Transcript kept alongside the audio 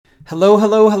Hello,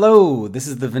 hello, hello. This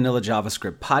is the Vanilla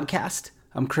JavaScript podcast.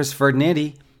 I'm Chris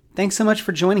Ferdinandi. Thanks so much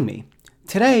for joining me.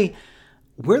 Today,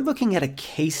 we're looking at a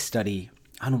case study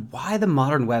on why the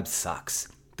modern web sucks,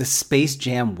 the Space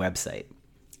Jam website.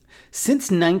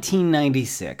 Since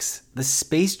 1996, the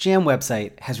Space Jam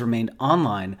website has remained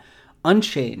online,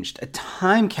 unchanged, a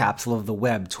time capsule of the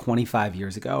web 25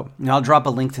 years ago. And I'll drop a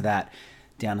link to that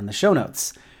down in the show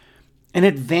notes. In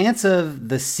advance of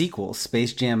the sequel,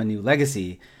 Space Jam: A New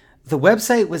Legacy, the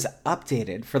website was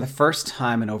updated for the first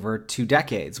time in over 2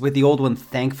 decades, with the old one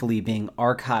thankfully being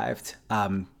archived,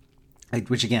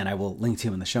 which again I will link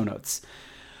to in the show notes.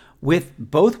 With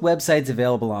both websites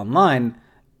available online,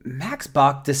 Max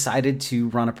Bock decided to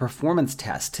run a performance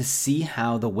test to see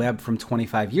how the web from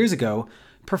 25 years ago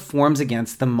performs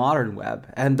against the modern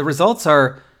web. And the results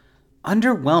are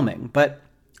underwhelming, but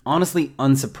honestly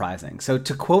unsurprising. So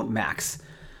to quote Max,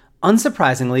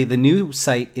 unsurprisingly, the new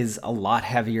site is a lot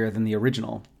heavier than the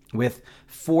original, with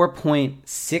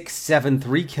 4.673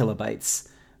 kilobytes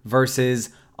versus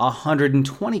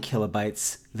 120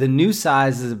 kilobytes. The new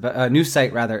site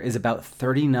is about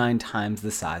 39 times the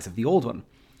size of the old one.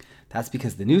 That's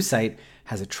because the new site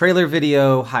has a trailer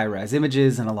video, high-res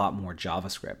images, and a lot more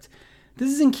JavaScript.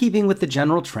 This is in keeping with the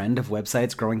general trend of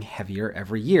websites growing heavier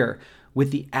every year,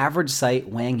 with the average site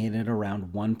weighing in at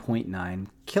around 1.9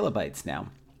 kilobytes now.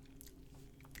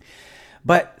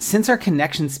 But since our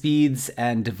connection speeds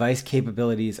and device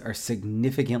capabilities are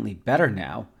significantly better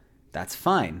now, that's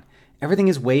fine. Everything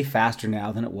is way faster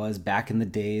now than it was back in the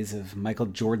days of Michael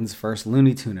Jordan's first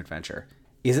Looney Tune adventure.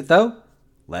 Is it though?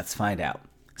 Let's find out.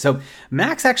 So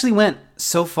Max actually went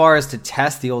so far as to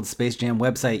test the old Space Jam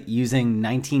website using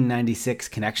 1996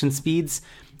 connection speeds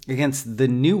against the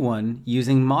new one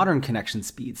using modern connection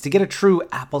speeds to get a true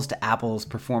apples-to-apples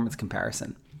performance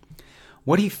comparison.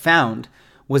 What he found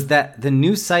was that the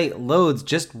new site loads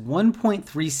just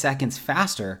 1.3 seconds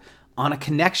faster on a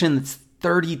connection that's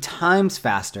 30 times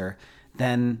faster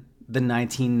than the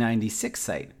 1996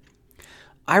 site.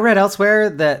 I read elsewhere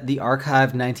that the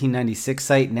archived 1996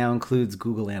 site now includes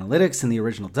Google Analytics and the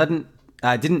original didn't,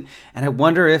 and I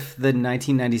wonder if the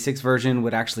 1996 version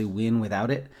would actually win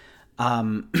without it.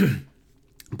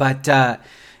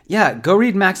 Yeah, go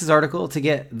read Max's article to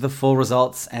get the full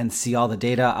results and see all the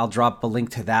data. I'll drop a link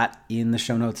to that in the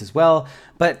show notes as well.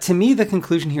 But to me, the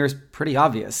conclusion here is pretty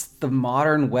obvious. The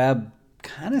modern web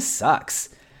kind of sucks.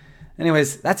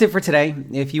 Anyways, that's it for today.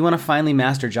 If you want to finally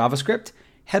master JavaScript,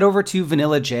 head over to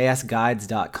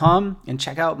vanillajsguides.com and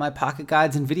check out my pocket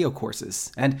guides and video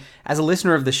courses. And as a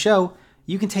listener of the show,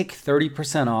 you can take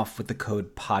 30% off with the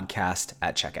code podcast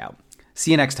at checkout.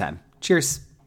 See you next time. Cheers.